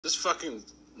This fucking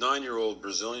 9-year-old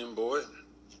Brazilian boy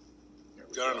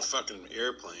got on a fucking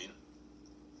airplane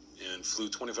and flew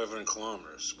 2,500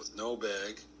 kilometers with no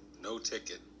bag, no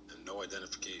ticket, and no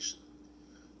identification.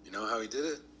 You know how he did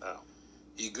it? How?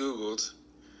 He Googled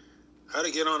how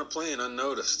to get on a plane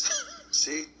unnoticed.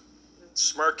 See?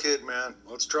 Smart kid, man.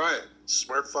 Let's try it.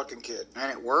 Smart fucking kid.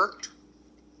 And it worked?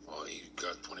 Well, he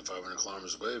got 2,500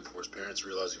 kilometers away before his parents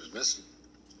realized he was missing.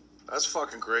 That's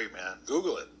fucking great, man.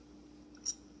 Google it.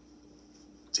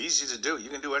 It's easy to do. You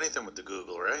can do anything with the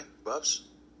Google, right, Bubs?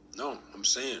 No, I'm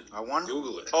saying. I wonder.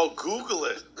 Google it. Oh, Google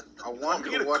it. I wonder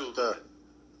I'm gonna what Google the. it.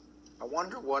 I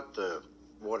wonder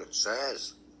what it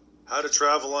says. How to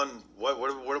travel on what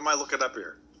am I looking up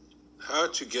here? How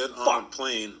to get on a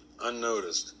plane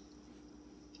unnoticed.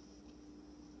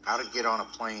 How to get on a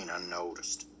plane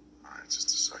unnoticed. All right, just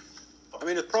a second. I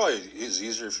mean, it probably is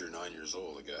easier if you're 9 years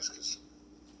old, I guess, because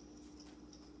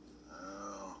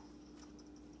Oh.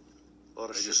 A lot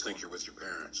of I shit just think going- you're with your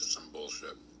parents or some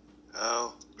bullshit.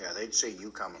 Oh. Yeah, they'd say you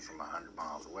coming from 100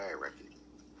 miles away, I reckon.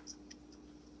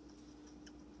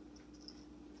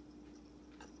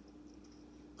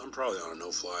 I'm probably on a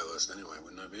no-fly list anyway,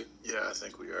 wouldn't I be? Yeah, I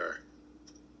think we are.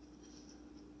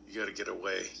 You got to get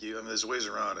away. There's ways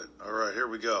around it. All right, here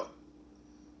we go.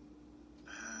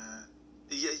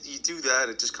 You do that,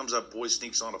 it just comes up. Boy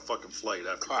sneaks on a fucking flight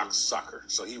after. Cocksucker.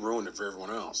 So he ruined it for everyone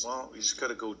else. Well, you just got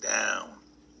to go down.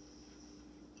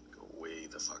 Go way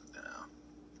the fuck down.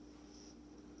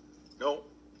 No,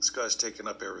 this guy's taking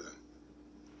up everything.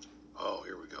 Oh,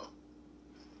 here we go.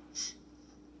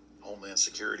 Homeland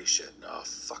Security shit. No,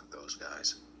 fuck those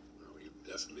guys. No, you'd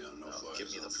definitely be on a No, no-fly get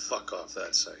me zone. the fuck off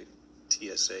that site.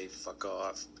 TSA, fuck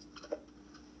off.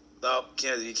 No,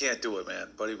 you can't do it, man.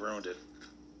 Buddy ruined it.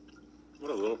 What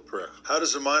a little prick. How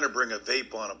does a miner bring a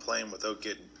vape on a plane without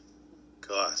getting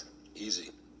caught?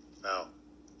 Easy. How?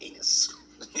 Anus.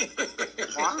 I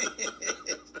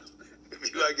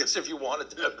guess if you want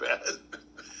it that bad.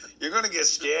 You're going to get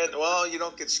scanned. Well, you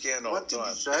don't get scanned all What the did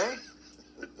time.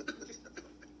 you say?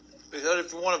 They said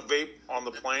if you want to vape on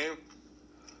the plane,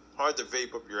 hard to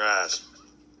vape up your ass.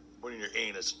 Put in your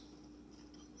anus.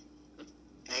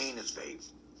 Anus vape.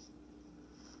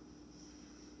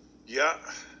 Yeah.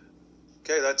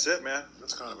 Okay, that's it, man.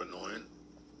 That's kind of annoying.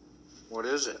 What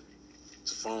is it?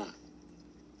 It's a phone.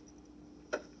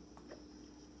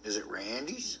 Is it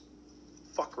Randy's?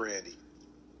 Fuck Randy.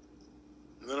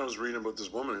 And then I was reading about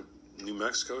this woman in New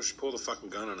Mexico. She pulled a fucking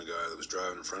gun on a guy that was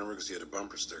driving in front of her because he had a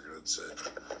bumper sticker that said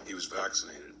he was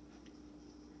vaccinated.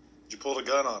 You pulled a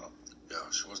gun on him. Yeah,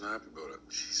 she wasn't happy about it.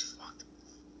 She's fucked.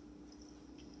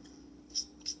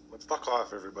 Well, fuck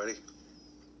off, everybody.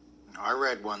 I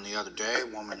read one the other day.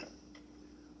 A woman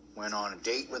went on a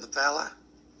date with a fella.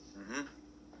 Mm-hmm.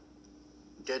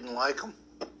 Didn't like him.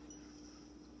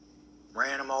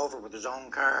 Ran him over with his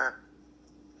own car.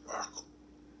 Fuck.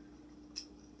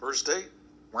 First date?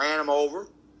 Ran him over.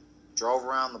 Drove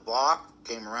around the block.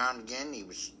 Came around again. He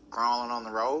was crawling on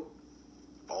the road.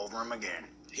 Over him again.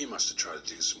 He must have tried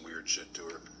to do some weird shit to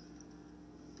her.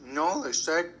 No, they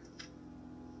said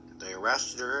they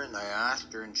arrested her and they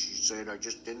asked her and she said, I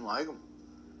just didn't like him.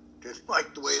 Didn't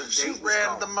like the way So the she date was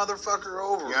ran the going. motherfucker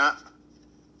over. Yeah.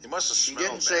 He must have She smelled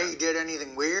didn't say bad. he did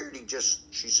anything weird.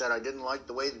 She said, I didn't like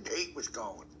the way the date was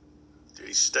going. Did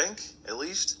he stink, at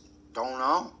least? Don't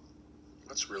know.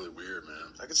 That's really weird,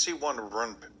 man. I could see wanting to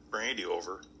run Randy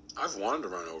over. I've wanted to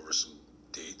run over some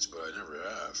dates, but I never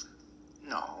have.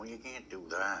 No, you can't do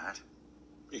that.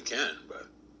 You can, but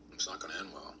it's not going to end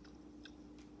well.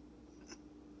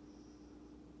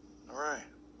 All right.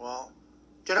 Well,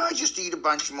 Did I just eat a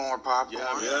bunch more popcorn?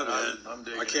 Yeah, Yeah, man, man. I'm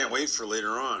digging I can't it. wait for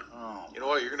later on. Oh. you know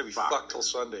what? You're going to be Fuck. fucked till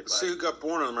Sunday, Let's see bud. who got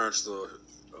born on March the...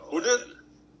 Who did?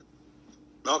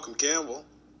 Malcolm Campbell.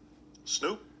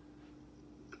 Snoop?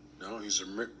 No, he's a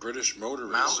British motor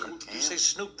Malcolm racer. You say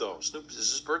Snoop, though. Snoop, is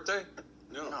his birthday?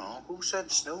 No. No, who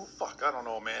said Snoop? Fuck, I don't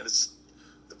know, man. It's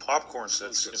the popcorn said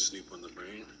Let's get Snoop. Snoop on the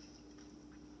brain.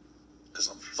 Because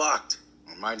I'm fucked.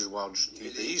 I might as well just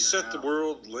keep He eating set it the now.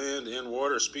 world, land, and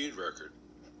water speed record.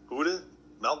 Who did?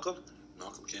 Malcolm?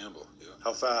 Malcolm Campbell, yeah.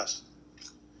 How fast?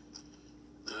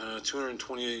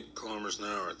 228 kilometers an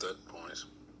hour at that point.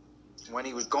 When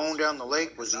he was going down the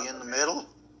lake, was he in the middle?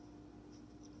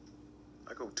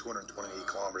 I go 228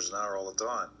 kilometers an hour all the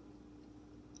time.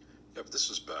 Yeah, but this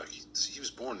was back. He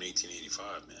was born in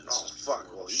 1885, man. Oh, This is fuck.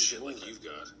 before Well, he's shit like moving. you've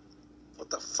got. What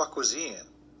the fuck was he in?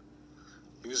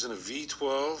 He was in a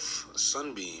V12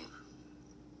 Sunbeam.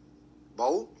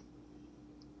 Boat?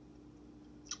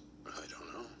 I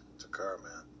don't know. It's a car,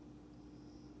 man.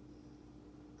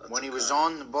 That's When a he was car.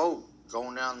 on the boat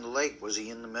going down the lake, was he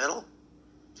in the middle?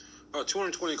 Oh,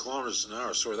 220 kilometers an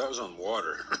hour. Sorry, that was on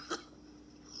water.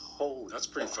 Holy. That's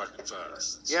pretty fucking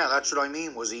fast. Yeah, that's what I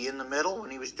mean. Was he in the middle when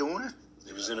he was doing it?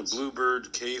 He was in a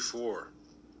Bluebird K4.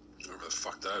 Whatever the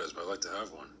fuck that is, but I'd like to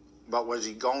have one. But was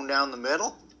he going down the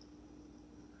middle?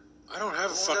 I don't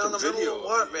have a Going fucking down the video. middle of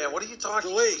what, man? What are you talking?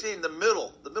 The lake. In the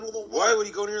middle. The middle of what? Why would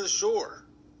he go near the shore?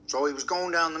 So he was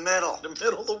going down the middle. The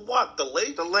middle of what? The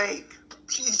lake? The lake.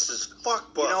 Jesus fuck,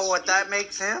 You Buzz. know what that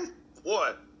makes him?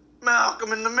 What?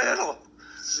 Malcolm in the middle.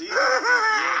 See? Yeah,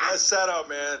 nice setup,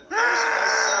 man. That was a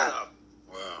nice setup.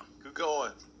 Wow. Good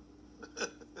going.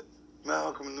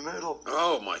 Malcolm in the middle.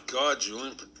 Oh my God,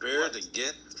 Julian, prepare to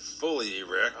get fully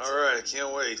erect. All right, I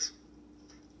can't wait.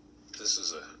 This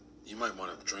is a. You might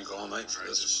want to drink all night for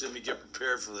Just this. let me get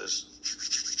prepared for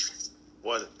this.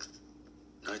 What?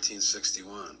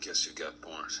 1961. Guess who got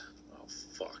born? Oh,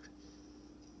 fuck.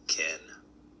 Ken.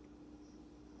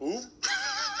 Who?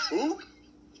 Who?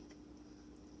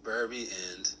 Barbie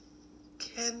and.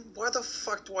 Ken? Why the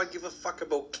fuck do I give a fuck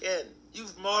about Ken?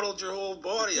 You've modeled your whole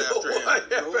body No, after him. I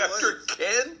your have whole after life,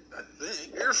 Ken? I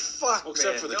think. You're fucked, Well,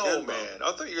 except man. for the No, Ken man.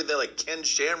 bump. I thought you were there like Ken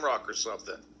Shamrock or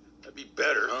something. That'd be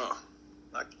better. Oh.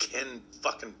 Not Ken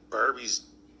fucking Barbie's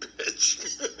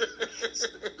bitch.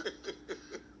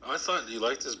 I thought you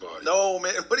liked his body. No,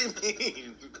 man. What do you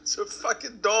mean? It's a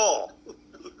fucking doll.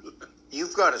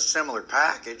 You've got a similar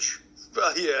package.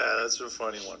 Well, yeah, that's a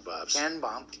funny one, Bob's. Ken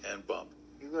bump. Ken bump.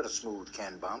 You've got a smooth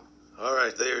Ken bump. All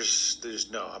right, there's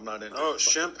no, I'm not into Oh,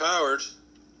 Shemp Howard.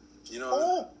 You know.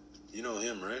 Oh, You know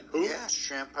him, right? Who? yeah,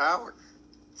 Shemp Howard.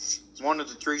 One of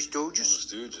the Three The Stooges.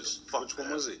 Stooges. Fuck Which one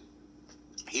that. was he?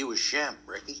 He was Shemp,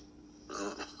 Ricky.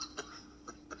 Oh.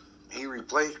 He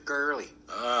replaced Curly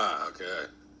Ah, okay.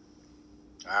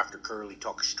 after Curly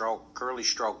took a stroke. Curly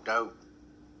stroked out.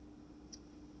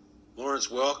 Lawrence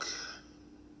Welk.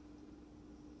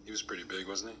 He was pretty big,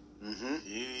 wasn't he? Mm-hmm.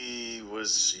 He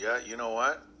was, yeah, you know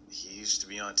what? He used to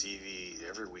be on TV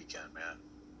every weekend, man.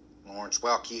 Lawrence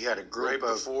Welk, he had a Right group of,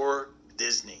 before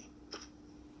Disney.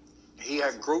 he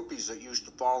had groupies that used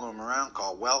to follow him around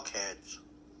called Welk heads.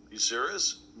 You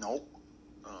serious? Nope,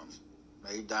 Um,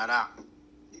 made that up.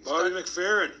 Bobby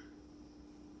McFerrin.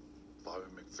 Bobby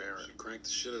McFerrin. Should crank the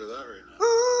shit out of that right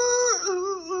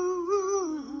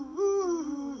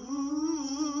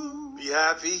now. Be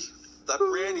happy. That's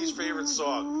Randy's favorite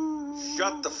song.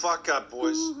 Shut the fuck up,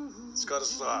 boys. It's gotta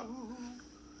stop.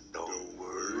 Don't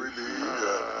worry.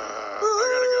 I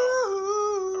gotta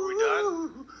go. Are we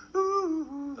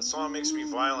done? That song makes me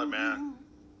violent, man.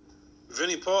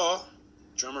 Vinnie Paul,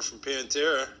 drummer from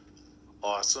Pantera.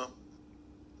 Awesome.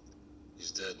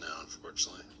 He's dead now,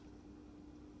 unfortunately.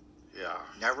 Yeah.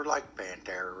 Never liked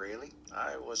Pantera, really.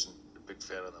 I wasn't a big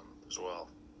fan of them as well.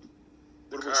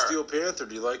 What about Car. Steel Panther?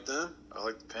 Do you like them? I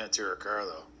like the Pantera car,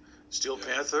 though. Steel Yeah.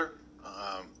 Panther?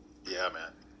 Yeah, man.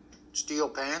 Steel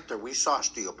Panther, we saw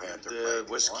Steel Panther. play The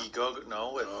before. Whiskey Go...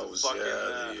 No, at Oh, the it was fucking...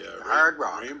 the Hard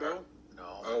Rock. Rainbow.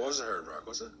 no. Oh, it was a Hard Rock,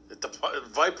 was it? At the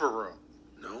Viper Room.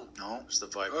 No. No, It was the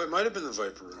Viper. Oh, it might have been the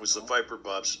Viper Room. It was the Viper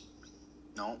Bubs.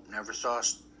 no, never saw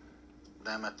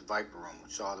them at the Viper Room.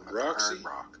 We saw them at Roxy? the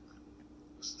Hard Rock.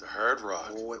 It was the Hard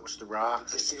Rock. Oh, it was the I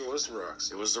Roxy. think it was the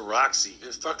Roxy. It was the Roxy.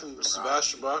 And fucking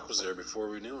Sebastian Bach was there before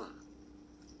we knew him.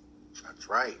 That's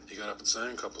right. He got up and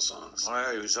sang a couple songs. Oh,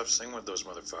 yeah, he was up singing with those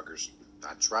motherfuckers.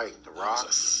 That's right. The That was Roxy.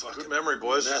 a fucking Good memory,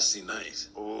 boys. messy night.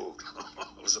 Oh,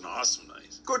 It was an awesome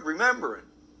night. Good remembering.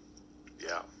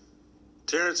 yeah.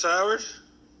 Terrence Howard.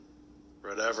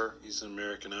 Whatever. He's an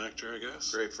American actor, I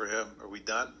guess. Great for him. Are we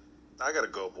done? I gotta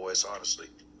go, boys, honestly.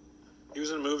 He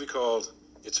was in a movie called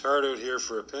It's Hard Out Here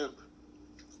for a Pimp.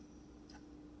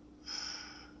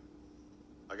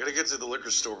 I gotta get to the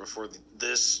liquor store before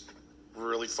this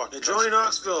really fucking... And Johnny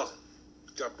Knoxville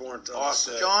got born on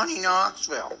Awesome. the set. Johnny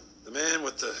Knoxville. The man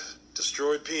with the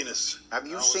destroyed penis. Have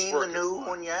you I was seen the working new for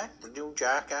one yet? The new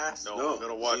Jackass? No, I'm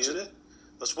gonna watch is he it. in it.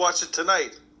 Let's watch it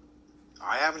tonight.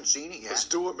 I haven't seen it Let's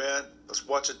yet. do it, man. Let's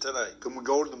watch it tonight. Can we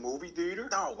go to the movie theater?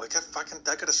 No, I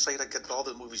gotta say I get all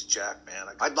the movies jacked, man.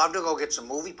 I'd love to go get some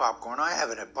movie popcorn. I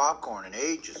haven't had popcorn in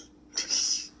ages.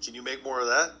 Can you make more of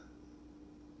that?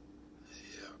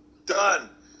 Yeah. Done.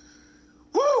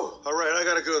 Woo! All right, I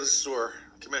gotta go to the store.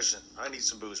 Commission. I need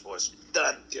some booze, boys.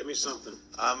 Done. Get me something.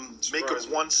 I'm Surprise making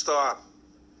me. one stop.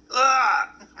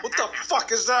 Ah! What the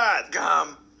fuck is that?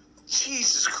 Gum.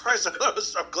 Jesus Christ!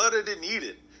 I'm glad I didn't eat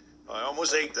it. I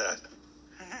almost ate that.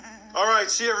 All right,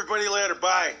 see everybody later.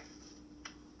 Bye.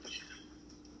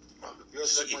 You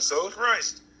guys like my Jesus coat?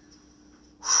 Christ!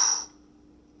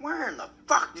 Where in the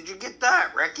fuck did you get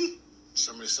that, Ricky?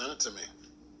 Somebody sent it to me.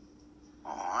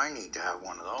 Oh, I need to have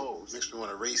one of those. Makes me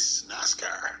want to race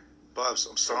NASCAR. Bob's,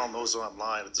 I'm selling those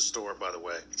online at the store, by the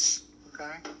way.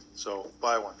 Okay. So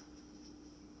buy one.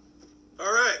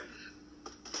 All right.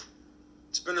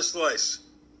 It's been a slice.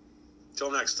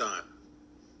 Till next time.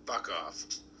 Fuck off.